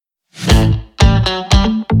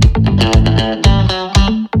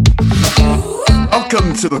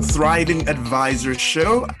Welcome to the Thriving Advisor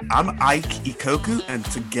Show. I'm Ike Ikoku, and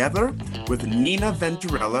together with Nina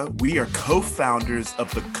Venturella, we are co-founders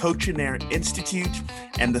of the Coachinaire Institute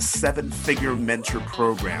and the Seven-Figure Mentor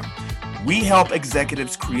Program. We help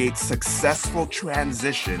executives create successful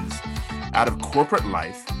transitions out of corporate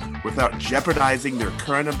life without jeopardizing their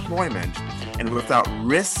current employment and without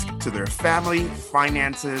risk to their family,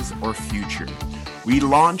 finances, or future. We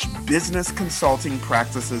launch business consulting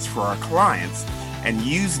practices for our clients and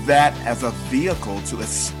use that as a vehicle to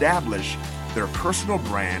establish their personal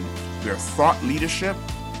brand, their thought leadership,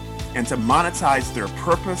 and to monetize their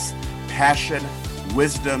purpose, passion,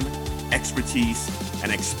 wisdom, expertise,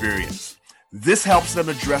 and experience. This helps them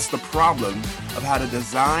address the problem of how to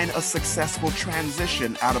design a successful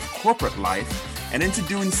transition out of corporate life and into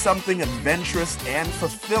doing something adventurous and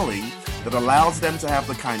fulfilling that allows them to have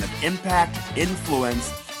the kind of impact,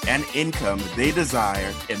 influence, and income they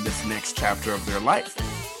desire in this next chapter of their life.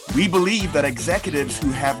 We believe that executives who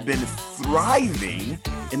have been thriving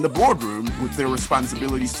in the boardroom with their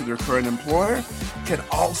responsibilities to their current employer can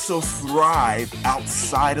also thrive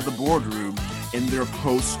outside of the boardroom in their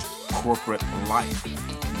post-corporate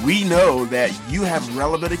life. We know that you have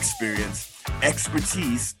relevant experience,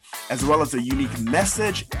 expertise, as well as a unique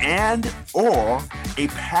message and or a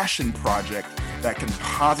passion project that can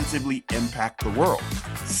positively impact the world.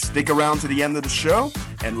 Stick around to the end of the show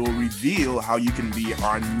and we'll reveal how you can be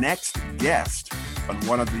our next guest on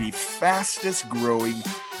one of the fastest growing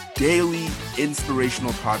daily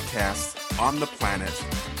inspirational podcasts on the planet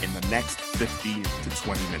in the next 15 to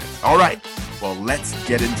 20 minutes. All right, well, let's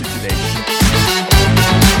get into today's show.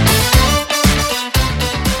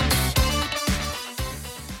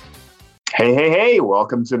 Hey,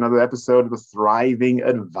 welcome to another episode of the Thriving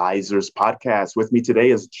Advisors podcast. With me today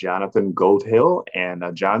is Jonathan Goldhill, and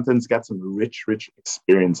Jonathan's got some rich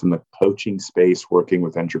experience in the coaching space, working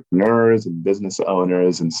with entrepreneurs and business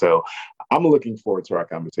owners. And so I'm looking forward to our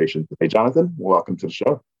conversation today. Jonathan, welcome to the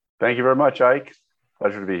show. Thank you very much, Ike.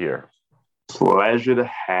 Pleasure to be here. Pleasure to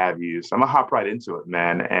have you. So I'm gonna hop right into it,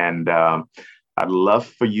 man. And I'd love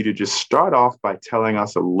for you to just start off by telling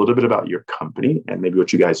us a little bit about your company and maybe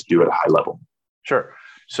what you guys do at a high level. Sure.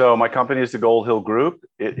 So my company is the Goldhill Group.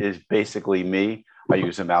 It is basically me. I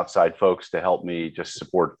use some outside folks to help me just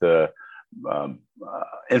support the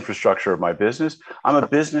infrastructure of my business. I'm a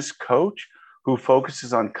business coach who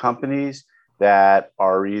focuses on companies that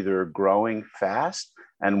are either growing fast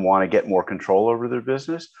and want to get more control over their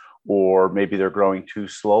business, or maybe they're growing too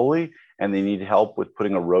slowly and they need help with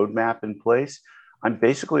putting a roadmap in place. I'm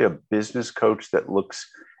basically a business coach that looks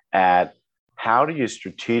at how do you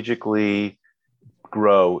strategically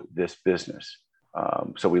grow this business.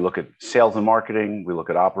 So we look at sales and marketing, we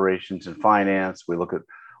look at operations and finance, we look at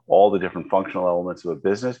all the different functional elements of a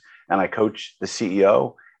business, and I coach the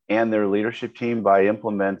CEO and their leadership team by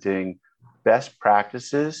implementing best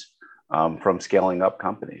practices from scaling up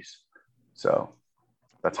companies. So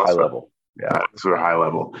that's high level. Yeah, sort of high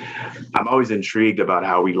level. I'm always intrigued about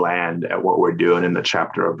how we land at what we're doing in the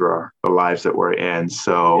chapter of the lives that we're in.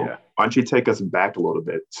 So Why don't you take us back a little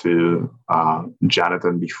bit to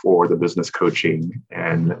Jonathan before the business coaching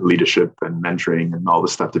and leadership and mentoring and all the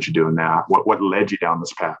stuff that you're doing now? What led you down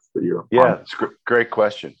this path that you're on? Yeah, it's a great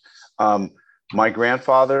question. My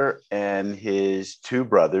grandfather and his two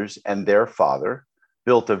brothers and their father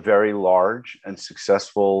built a very large and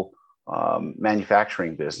successful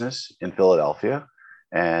manufacturing business in Philadelphia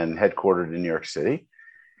and headquartered in New York City.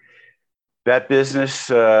 That business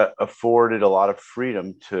afforded a lot of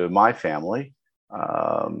freedom to my family.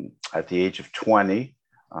 At the age of 20,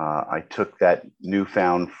 I took that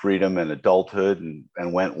newfound freedom and adulthood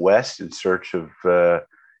and went west in search of,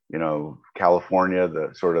 California,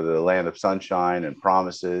 the sort of the land of sunshine and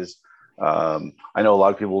promises. I know a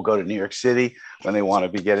lot of people will go to New York City when they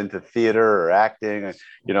want to get into theater or acting.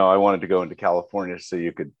 I wanted to go into California so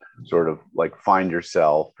you could sort of like find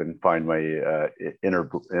yourself and find my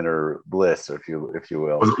inner bliss, if you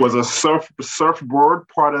will. Was a surfboard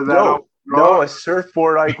part of that? No, a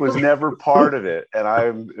surfboard, Ike, was never part of it. And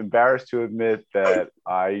I'm embarrassed to admit that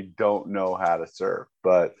I don't know how to surf,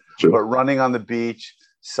 but running on the beach,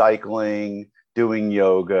 cycling, doing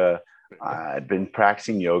yoga. I've been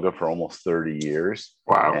practicing yoga for almost 30 years.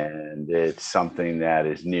 Wow. And it's something that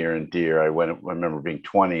is near and dear. I remember being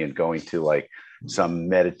 20 and going to like some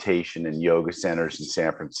meditation and yoga centers in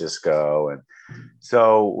San Francisco. And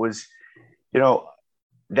so it was,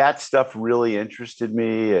 that stuff really interested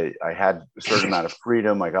me. I had a certain amount of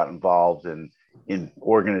freedom. I got involved in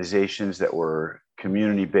organizations that were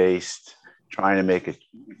community-based, trying to make a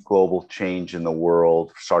global change in the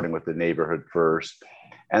world, starting with the neighborhood first.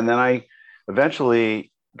 And then I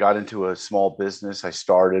eventually got into a small business. I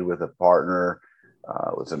started with a partner.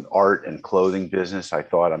 It was an art and clothing business. I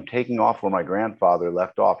thought, I'm taking off where my grandfather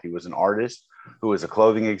left off. He was an artist who was a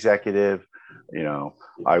clothing executive. You know,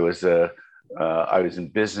 I was in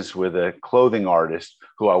business with a clothing artist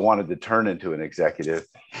who I wanted to turn into an executive,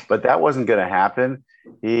 but that wasn't going to happen.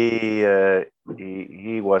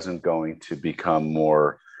 He wasn't going to become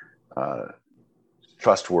more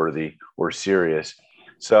trustworthy or serious.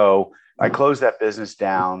 So I closed that business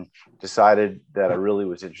down, decided that I really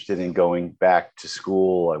was interested in going back to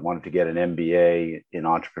school. I wanted to get an MBA in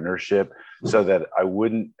entrepreneurship so that I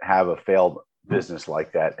wouldn't have a failed business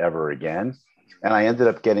like that ever again. And I ended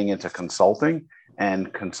up getting into consulting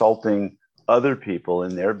and consulting other people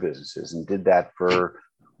in their businesses, and did that for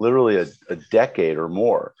literally a decade or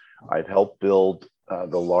more. I've helped build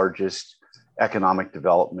the largest economic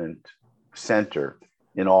development center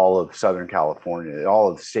in all of Southern California,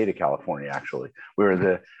 all of the state of California, actually. We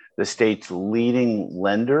were the state's leading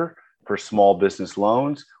lender for small business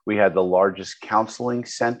loans. We had the largest counseling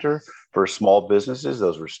center for small businesses.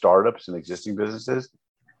 Those were startups and existing businesses.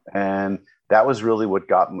 And that was really what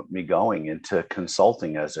got me going into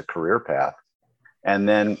consulting as a career path. And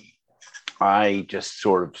then I just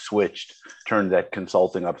sort of turned that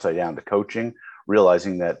consulting upside down to coaching,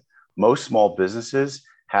 realizing that most small businesses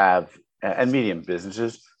and medium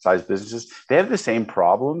businesses, size businesses, they have the same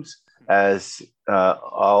problems as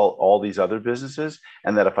all these other businesses.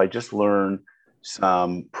 And that if I just learn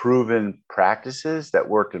some proven practices that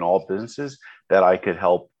worked in all businesses, that I could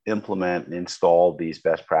help implement and install these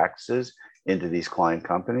best practices into these client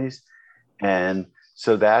companies. And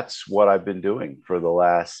so that's what I've been doing for the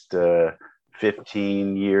last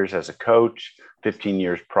 15 years as a coach, 15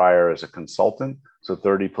 years prior as a consultant, so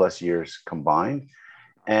 30 plus years combined.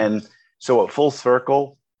 And so at full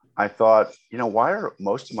circle, I thought, why are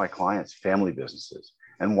most of my clients family businesses?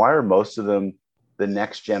 And why are most of them the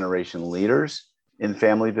next generation leaders in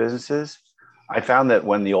family businesses? I found that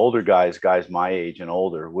when the older guys my age and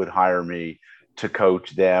older, would hire me to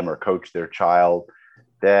coach them or coach their child,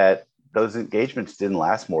 that those engagements didn't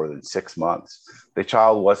last more than 6 months. The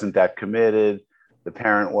child wasn't that committed. The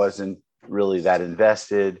parent wasn't really that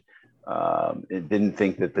invested. It didn't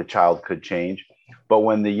think that the child could change. But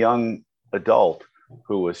when the young adult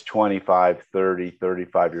who was 25, 30,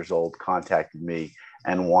 35 years old contacted me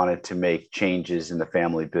and wanted to make changes in the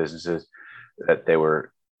family businesses that they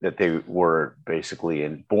were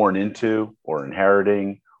basically born into or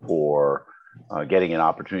inheriting or getting an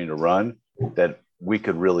opportunity to run, that we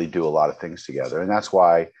could really do a lot of things together. And that's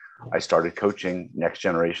why I started coaching next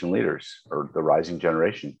generation leaders, or the rising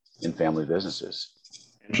generation in family businesses.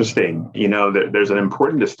 Interesting. There's an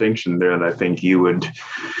important distinction there that I think you would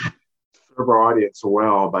serve our audience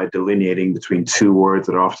well by delineating between two words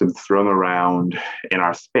that are often thrown around in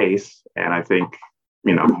our space. And I think,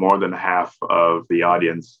 more than half of the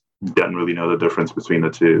audience doesn't really know the difference between the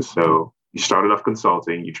two. So you started off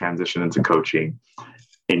consulting, you transitioned into coaching.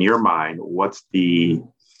 In your mind, what's the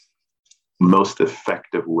most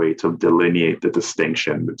effective way to delineate the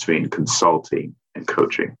distinction between consulting and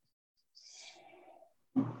coaching?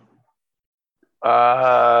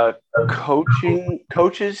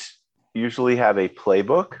 Coaches usually have a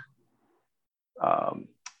playbook.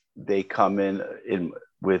 They come in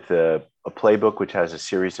with a playbook which has a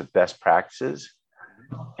series of best practices,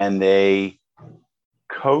 and they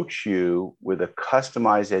coach you with a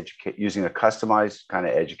customized using a customized kind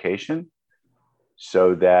of education,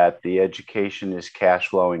 so that the education is cash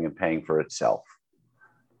flowing and paying for itself.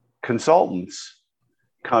 Consultants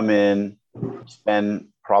come in, spend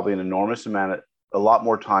probably a lot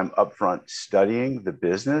more time upfront studying the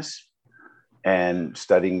business and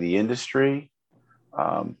studying the industry.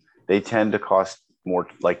 They tend to cost more,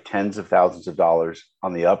 like tens of thousands of dollars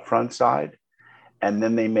on the upfront side. And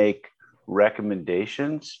then they make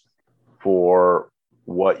recommendations for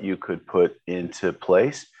what you could put into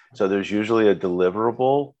place. So there's usually a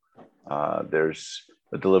deliverable. There's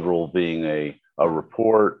a deliverable being a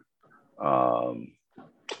report,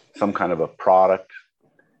 some kind of a product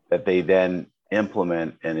that they then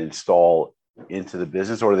implement and install into the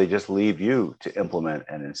business, or they just leave you to implement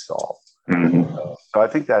and install. Mm-hmm. So I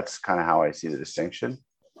think that's kind of how I see the distinction.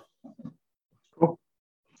 Cool.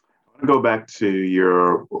 I want to go back to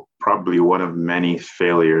your probably one of many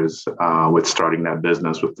failures with starting that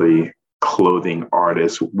business with the clothing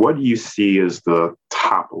artist. What do you see as the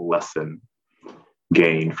top lesson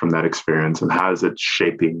gained from that experience, and how is it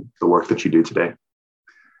shaping the work that you do today?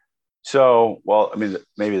 So, well, I mean,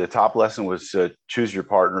 maybe the top lesson was choose your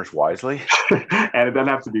partners wisely. And it doesn't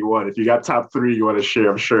have to be one. If you got top three you want to share,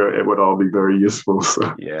 I'm sure it would all be very useful.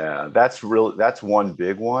 So. Yeah, that's one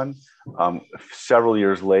big one. Several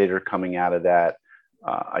years later, coming out of that,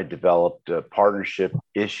 I developed partnership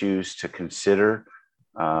issues to consider.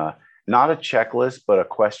 Not a checklist, but a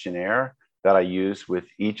questionnaire that I use with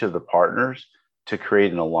each of the partners to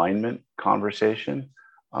create an alignment conversation.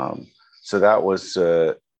 So that was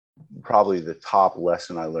probably the top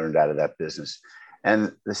lesson I learned out of that business.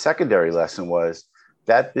 And the secondary lesson was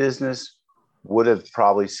that business would have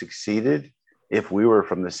probably succeeded if we were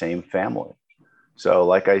from the same family. So,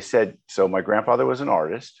 like I said, so my grandfather was an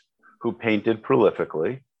artist who painted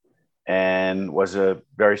prolifically and was a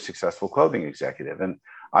very successful clothing executive. And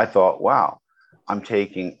I thought, wow, I'm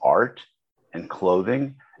taking art and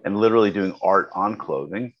clothing and literally doing art on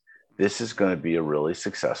clothing. This is going to be a really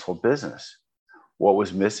successful business. What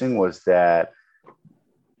was missing was that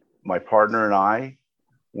my partner and I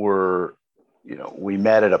were, we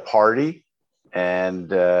met at a party, and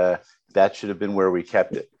that should have been where we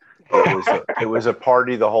kept it. It was a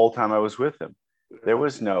party the whole time I was with him. There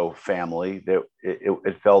was no family.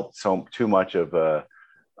 It felt too much of a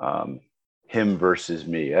him versus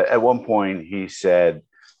me. At one point, he said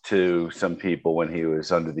to some people when he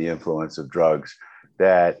was under the influence of drugs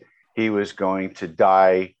that he was going to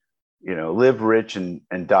die, live rich and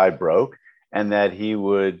die broke, and that he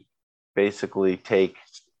would basically take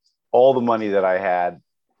all the money that I had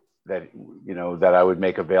that I would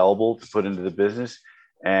make available to put into the business,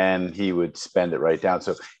 and he would spend it right down.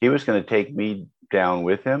 So he was going to take me down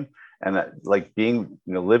with him. And like being,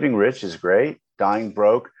 living rich is great. Dying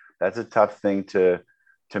broke, that's a tough thing to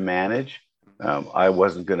manage. I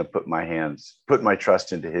wasn't going to put my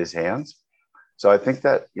trust into his hands. So I think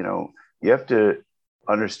that, you have to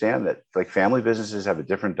understand that like family businesses have a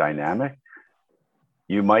different dynamic.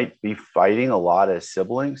 You might be fighting a lot as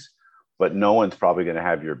siblings, but no one's probably going to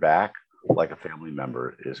have your back like a family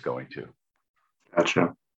member is going to.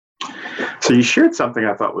 Gotcha. So you shared something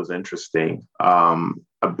I thought was interesting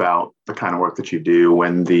about the kind of work that you do.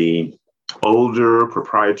 When the older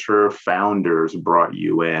proprietor founders brought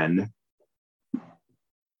you in,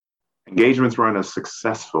 engagements weren't as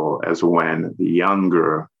successful as when the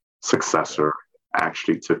younger successor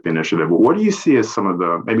actually took the initiative. What do you see as some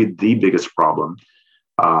of maybe the biggest problem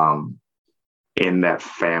in that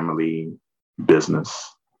family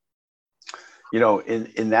business?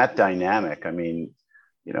 In that dynamic, I mean,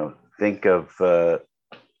 think of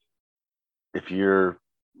if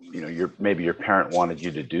maybe your parent wanted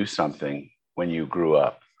you to do something when you grew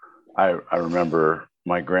up. I remember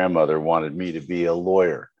my grandmother wanted me to be a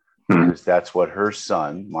lawyer because that's what her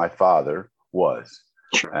son, my father, was.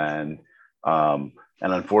 Sure. And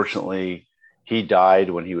unfortunately, he died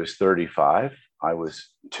when he was 35. I was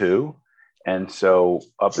 2. And so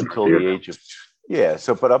up until the age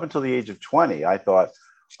of 20, I thought,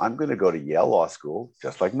 I'm going to go to Yale Law School,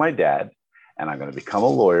 just like my dad, and I'm going to become a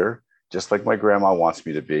lawyer, just like my grandma wants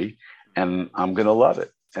me to be, and I'm going to love it.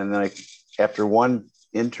 And then after one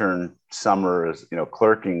intern summer as,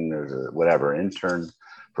 clerking or whatever, intern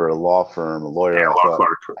for a law firm, a lawyer,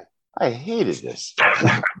 I hated this.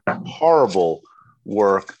 Horrible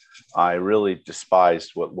work. I really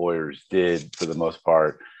despised what lawyers did for the most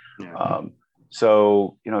part. Yeah.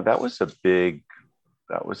 So, that was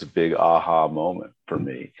a big aha moment for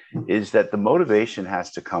me, is that the motivation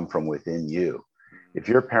has to come from within you. If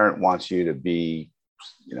your parent wants you to be,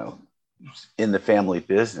 in the family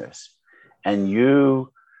business and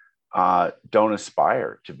you don't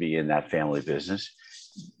aspire to be in that family business,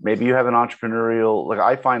 maybe you have an entrepreneurial, like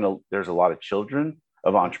I find there's a lot of children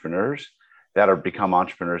of entrepreneurs that are become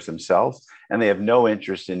entrepreneurs themselves, and they have no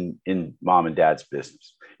interest in mom and dad's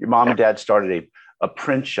business. Your mom and dad started a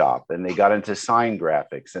print shop and they got into sign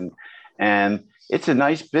graphics, and it's a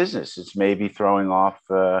nice business. It's maybe throwing off,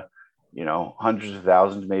 hundreds of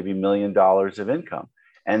thousands, maybe $1 million of income.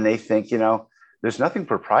 And they think, there's nothing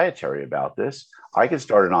proprietary about this. I could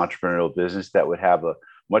start an entrepreneurial business that would have a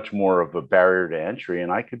much more of a barrier to entry,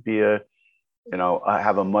 and I could be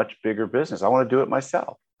have a much bigger business. I want to do it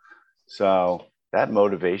myself. So that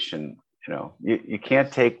motivation, you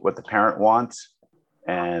can't take what the parent wants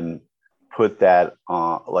and put that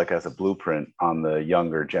like as a blueprint on the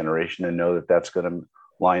younger generation and know that that's going to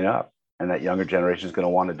line up, and that younger generation is going to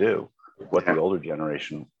want to do what the older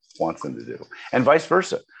generation wants them to do, and vice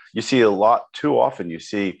versa. You see too often, you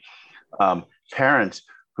see parents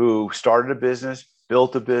who started a business,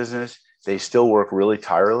 built a business, they still work really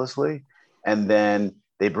tirelessly, and then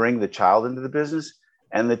they bring the child into the business,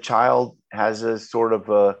 and the child has a sort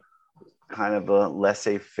of kind of a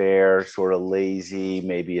laissez-faire, sort of lazy,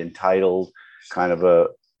 maybe entitled kind of a,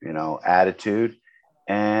 attitude.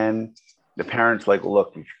 And the parents like,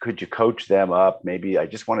 look, could you coach them up? Maybe I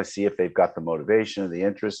just want to see if they've got the motivation or the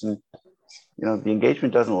interest. And, the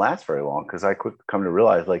engagement doesn't last very long, because I quickly come to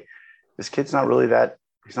realize, like, this kid's not really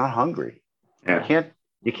he's not hungry. Yeah.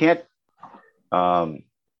 You can't, I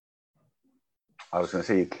was going to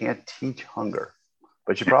say you can't teach hunger,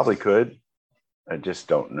 but you probably could. I just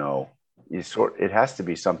don't know. It has to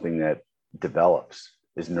be something that develops,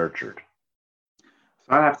 is nurtured.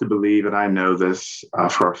 So I have to believe, and I know this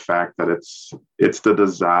for a fact, that it's the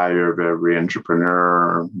desire of every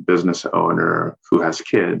entrepreneur, business owner who has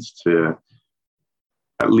kids to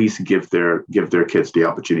at least give their kids the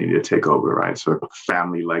opportunity to take over, right? So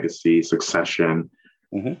family legacy, succession.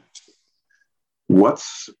 Mm-hmm. What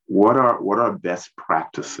are best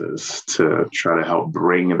practices to try to help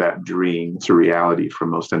bring that dream to reality for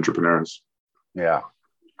most entrepreneurs? Yeah.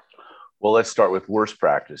 Well, let's start with worst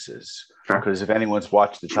practices, because if anyone's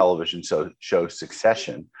watched the television show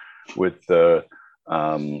Succession with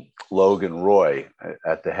Logan Roy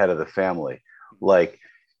at the head of the family, like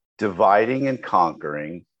dividing and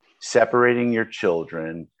conquering, separating your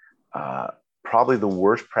children, probably the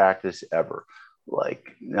worst practice ever. Like,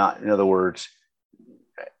 not, in other words,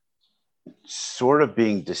 sort of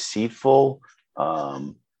being deceitful,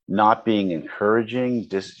 not being encouraging,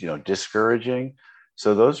 discouraging.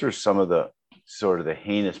 So those are some of the sort of the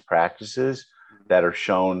heinous practices that are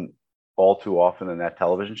shown all too often in that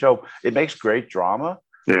television show. It makes great drama.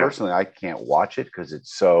 Yeah. Personally, I can't watch it because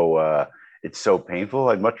it's so painful.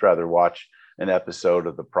 I'd much rather watch an episode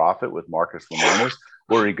of The Prophet with Marcus Lemonis,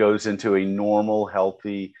 where he goes into a normal,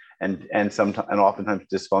 healthy, and oftentimes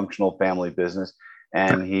dysfunctional family business,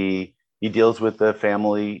 and he deals with the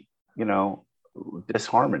family,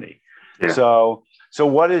 disharmony. Yeah. So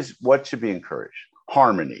what should be encouraged?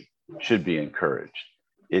 Harmony should be encouraged.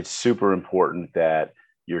 It's super important that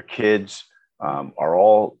your kids are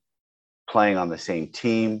all playing on the same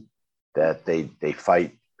team, that they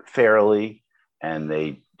fight fairly and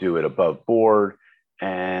they do it above board,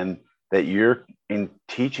 and that you're in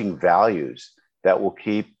teaching values that will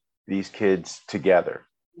keep these kids together.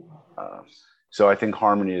 So I think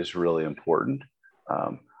harmony is really important.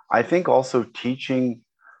 I think also teaching,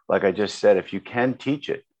 like I just said, if you can teach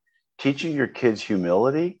it, teaching your kids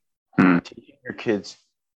humility, teaching your kids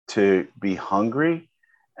to be hungry,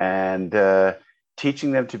 and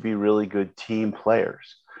teaching them to be really good team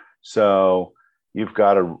players. So you've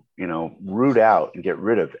got to, root out and get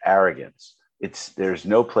rid of arrogance. There's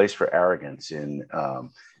no place for arrogance in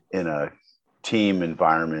a team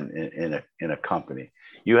environment, in a company.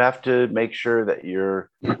 You have to make sure that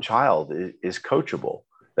your child is coachable,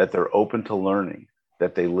 that they're open to learning,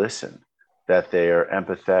 that they listen, that they are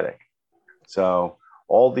empathetic. So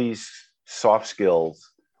all these soft skills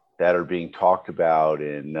that are being talked about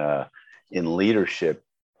in leadership,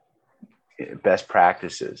 best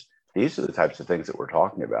practices, these are the types of things that we're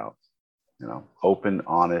talking about. Open,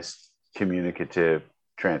 honest, communicative,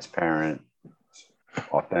 transparent,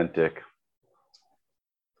 authentic.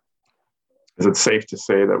 Is it safe to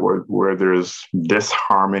say that where there's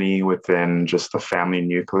disharmony within just the family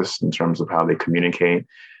nucleus in terms of how they communicate,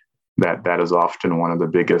 that is often one of the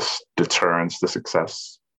biggest deterrents to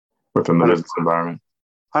success within the business environment?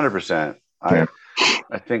 100%. Yeah.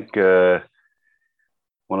 I think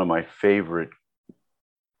one of my favorite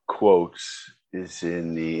quotes is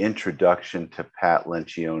in the introduction to Pat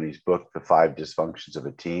Lencioni's book, The 5 Dysfunctions of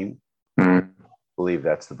a Team. I believe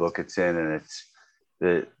that's the book it's in. And it's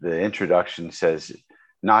the introduction says,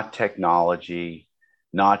 not technology,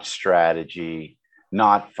 not strategy,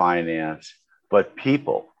 not finance, but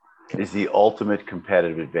people is the ultimate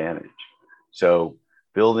competitive advantage. So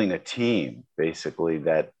building a team, basically,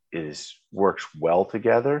 that works well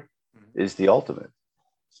together is the ultimate.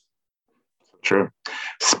 True.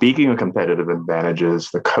 Speaking of competitive advantages,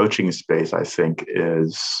 the coaching space, I think,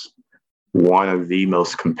 is one of the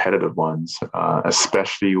most competitive ones,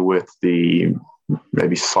 especially with the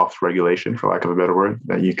maybe soft regulation, for lack of a better word,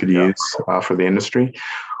 that you could use for the industry.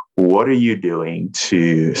 What are you doing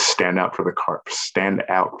to stand out from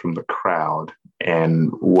the crowd,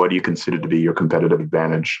 and what do you consider to be your competitive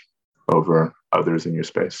advantage over others in your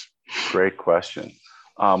space? Great question.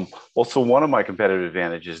 So one of my competitive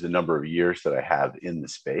advantages is the number of years that I have in the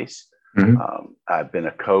space. Mm-hmm. I've been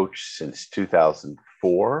a coach since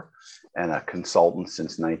 2004 and a consultant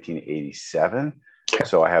since 1987.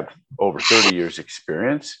 So I have over 30 years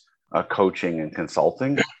experience coaching and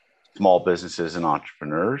consulting small businesses and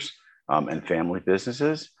entrepreneurs and family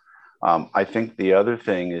businesses. I think the other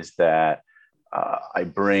thing is that I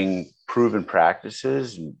bring proven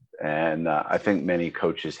practices, and I think many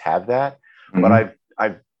coaches have that. Mm-hmm. But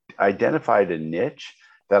I've identified a niche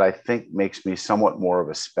that I think makes me somewhat more of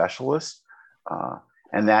a specialist,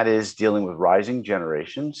 and that is dealing with rising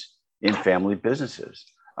generations in family businesses.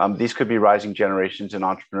 These could be rising generations in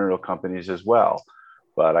entrepreneurial companies as well,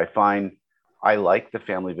 but I find I like the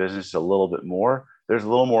family business a little bit more. There's a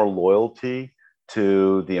little more loyalty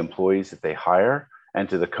to the employees that they hire and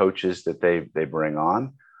to the coaches that they bring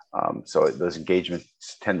on. So those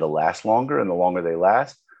engagements tend to last longer, and the longer they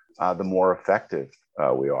last, the more effective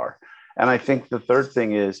we are. And I think the third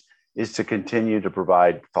thing is to continue to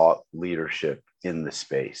provide thought leadership in the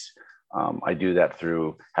space. I do that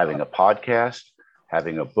through having a podcast,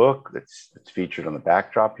 having a book that's featured on the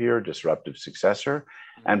backdrop here, Disruptive Successor,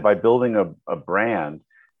 and by building a brand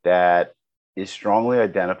that is strongly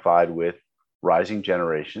identified with rising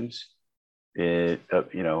generations in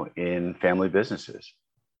family businesses.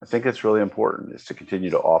 I think it's really important is to continue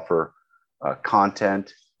to offer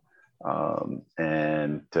content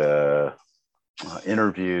and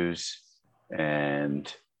interviews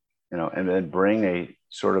and then bring a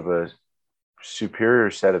sort of a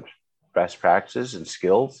superior set of best practices and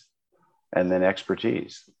skills and then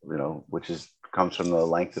expertise, which comes from the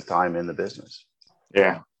length of time in the business.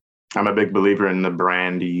 Yeah. I'm a big believer in the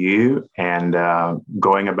brand you and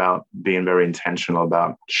going about being very intentional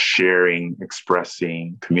about sharing,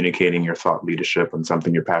 expressing, communicating your thought leadership and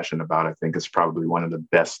something you're passionate about. I think is probably one of the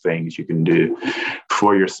best things you can do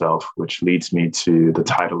for yourself, which leads me to the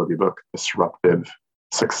title of your book, Disruptive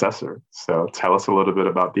Successor. So tell us a little bit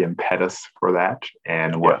about the impetus for that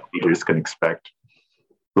and what leaders can expect.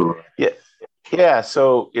 Yeah.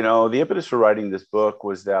 So, the impetus for writing this book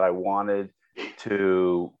was that I wanted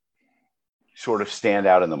to sort of stand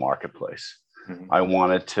out in the marketplace. Mm-hmm. I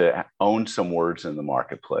wanted to own some words in the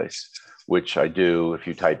marketplace, which I do. If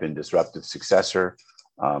you type in Disruptive Successor,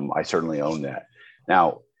 I certainly own that.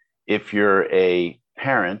 Now, if you're a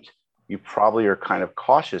parent, you probably are kind of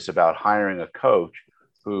cautious about hiring a coach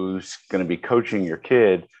who's going to be coaching your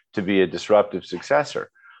kid to be a disruptive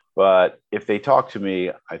successor. But if they talk to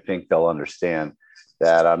me, I think they'll understand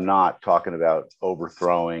that I'm not talking about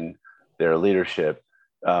overthrowing their leadership.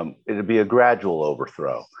 It'd be a gradual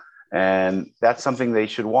overthrow. And that's something they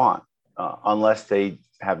should want, unless they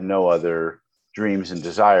have no other dreams and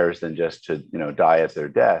desires than just to, die at their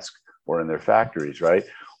desk or in their factories, right?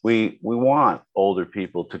 We want older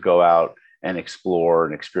people to go out and explore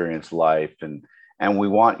and experience life. And we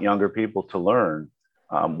want younger people to learn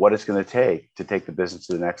what it's going to take the business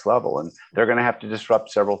to the next level. And they're going to have to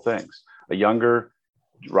disrupt several things. A younger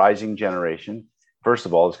rising generation, first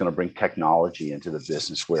of all, is going to bring technology into the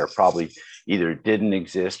business where it probably either didn't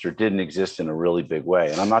exist or didn't exist in a really big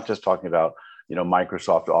way. And I'm not just talking about,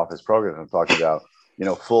 Microsoft Office programs. I'm talking about,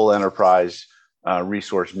 full enterprise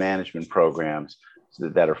resource management programs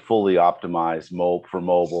that are fully optimized for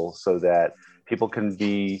mobile so that people can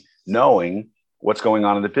be knowing what's going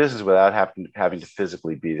on in the business without having to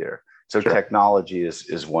physically be there. So sure. Technology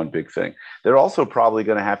is one big thing. They're also probably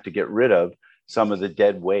going to have to get rid of some of the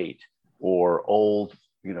dead weight or older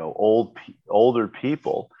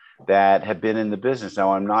people that have been in the business.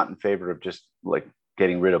 Now, I'm not in favor of just like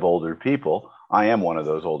getting rid of older people. I am one of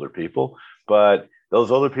those older people, but those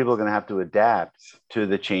older people are going to have to adapt to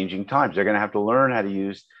the changing times. They're going to have to learn how to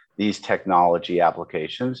use these technology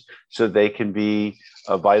applications so they can be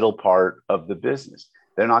a vital part of the business.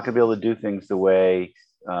 They're not going to be able to do things the way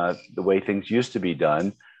things used to be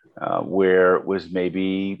done, where it was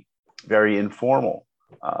maybe very informal.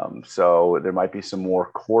 So there might be some more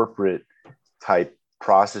corporate type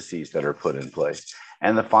processes that are put in place.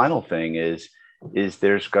 And the final thing is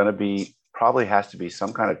there's going to probably has to be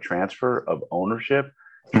some kind of transfer of ownership,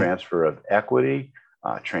 transfer of equity,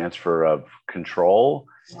 transfer of control.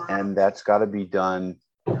 And that's got to be done.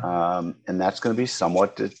 And that's going to be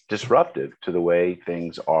somewhat disruptive to the way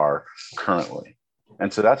things are currently.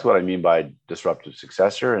 And so that's what I mean by disruptive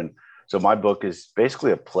successor. And so my book is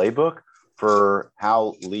basically a playbook for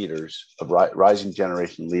how leaders, rising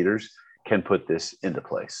generation leaders, can put this into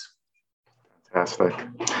place. Fantastic.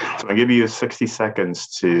 So I'll give you 60 seconds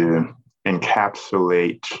to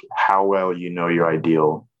encapsulate how well you know your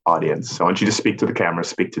ideal audience. So I want you to speak to the camera,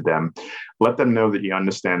 speak to them, let them know that you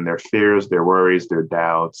understand their fears, their worries, their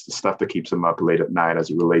doubts, the stuff that keeps them up late at night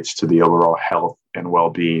as it relates to the overall health and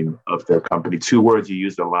well-being of their company. 2 words you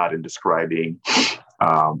used a lot in describing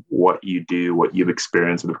what you do, what you've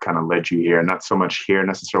experienced that have kind of led you here. Not so much here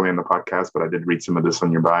necessarily in the podcast, but I did read some of this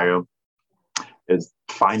on your bio, is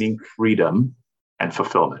finding freedom and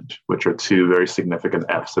fulfillment, which are two very significant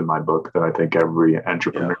F's in my book that I think every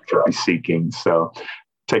entrepreneur should be seeking. So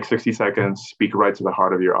take 60 seconds, speak right to the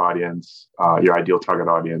heart of your audience, your ideal target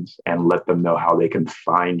audience, and let them know how they can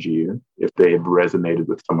find you if they've resonated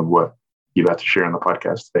with some of what you've had to share on the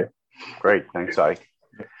podcast today. Great. Thanks, Ike.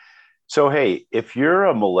 So, hey, if you're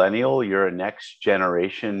a millennial, you're a next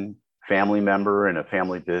generation family member in a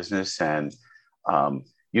family business, and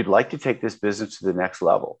you'd like to take this business to the next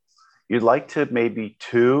level. You'd like to maybe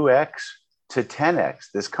 2x to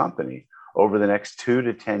 10x this company over the next 2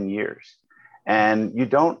 to 10 years. And you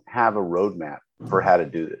don't have a roadmap for how to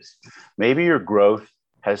do this. Maybe your growth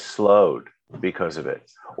has slowed because of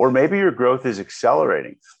it. Or maybe your growth is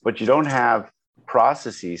accelerating, but you don't have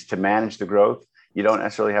processes to manage the growth. You don't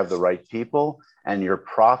necessarily have the right people, and your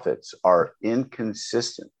profits are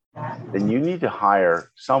inconsistent. Then you need to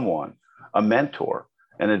hire someone, a mentor,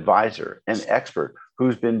 an advisor, an expert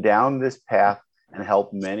who's been down this path and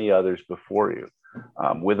helped many others before you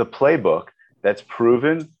with a playbook that's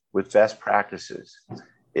proven with best practices.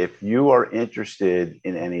 If you are interested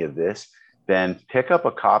in any of this, then pick up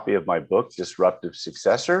a copy of my book, Disruptive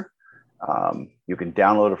Successor. You can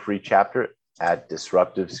download a free chapter at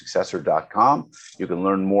disruptivesuccessor.com. You can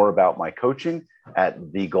learn more about my coaching at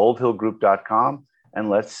thegoldhillgroup.com. And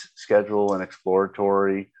let's schedule an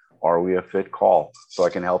exploratory Are We a Fit call so I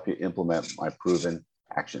can help you implement my proven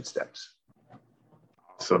action steps.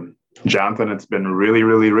 Awesome. Jonathan, it's been really,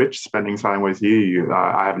 really rich spending time with you.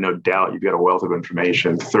 I have no doubt you've got a wealth of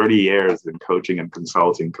information. 30 years in coaching and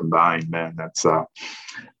consulting combined, man, that's an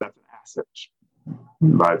asset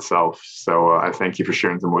by itself. So I thank you for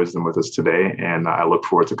sharing some wisdom with us today, and I look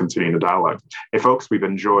forward to continuing the dialogue. Hey, folks, we've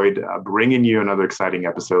enjoyed bringing you another exciting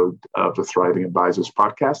episode of the Thriving Advisors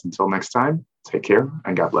podcast. Until next time, take care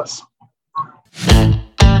and God bless.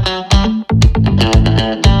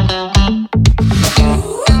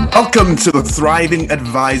 Welcome to the Thriving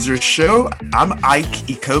Advisor Show. I'm Ike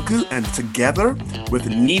Ikoku, and together with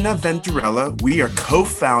Nina Venturella, we are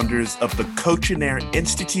co-founders of the Coachinaire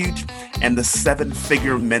Institute and the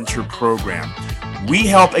 7-Figure Mentor Program. We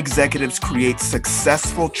help executives create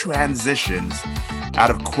successful transitions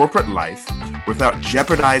out of corporate life without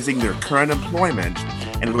jeopardizing their current employment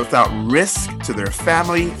and without risk to their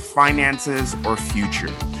family, finances, or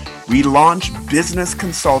future. We launch business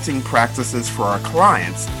consulting practices for our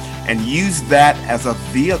clients and use that as a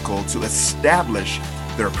vehicle to establish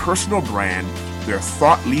their personal brand, their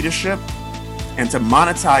thought leadership, and to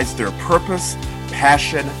monetize their purpose,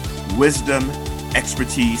 passion, wisdom,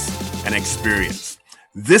 expertise, and experience.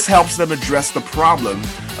 This helps them address the problem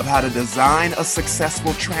of how to design a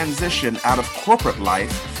successful transition out of corporate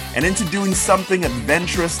life and into doing something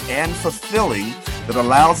adventurous and fulfilling that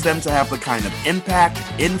allows them to have the kind of impact,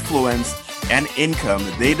 influence, and income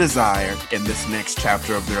that they desire in this next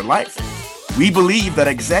chapter of their life. We believe that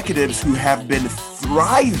executives who have been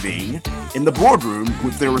thriving in the boardroom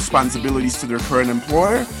with their responsibilities to their current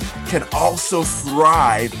employer can also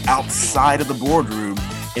thrive outside of the boardroom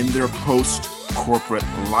in their post-corporate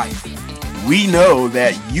life. We know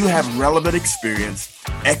that you have relevant experience,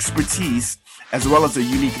 expertise, as well as a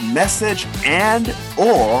unique message and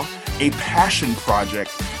or a passion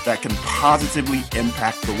project that can positively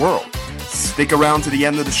impact the world. Stick around to the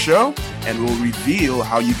end of the show and we'll reveal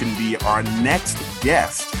how you can be our next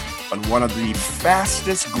guest on one of the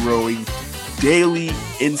fastest growing daily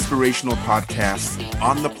inspirational podcasts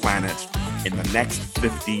on the planet in the next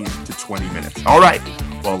 15 to 20 minutes. All right,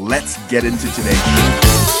 well, let's get into today's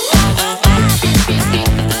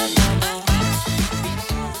show.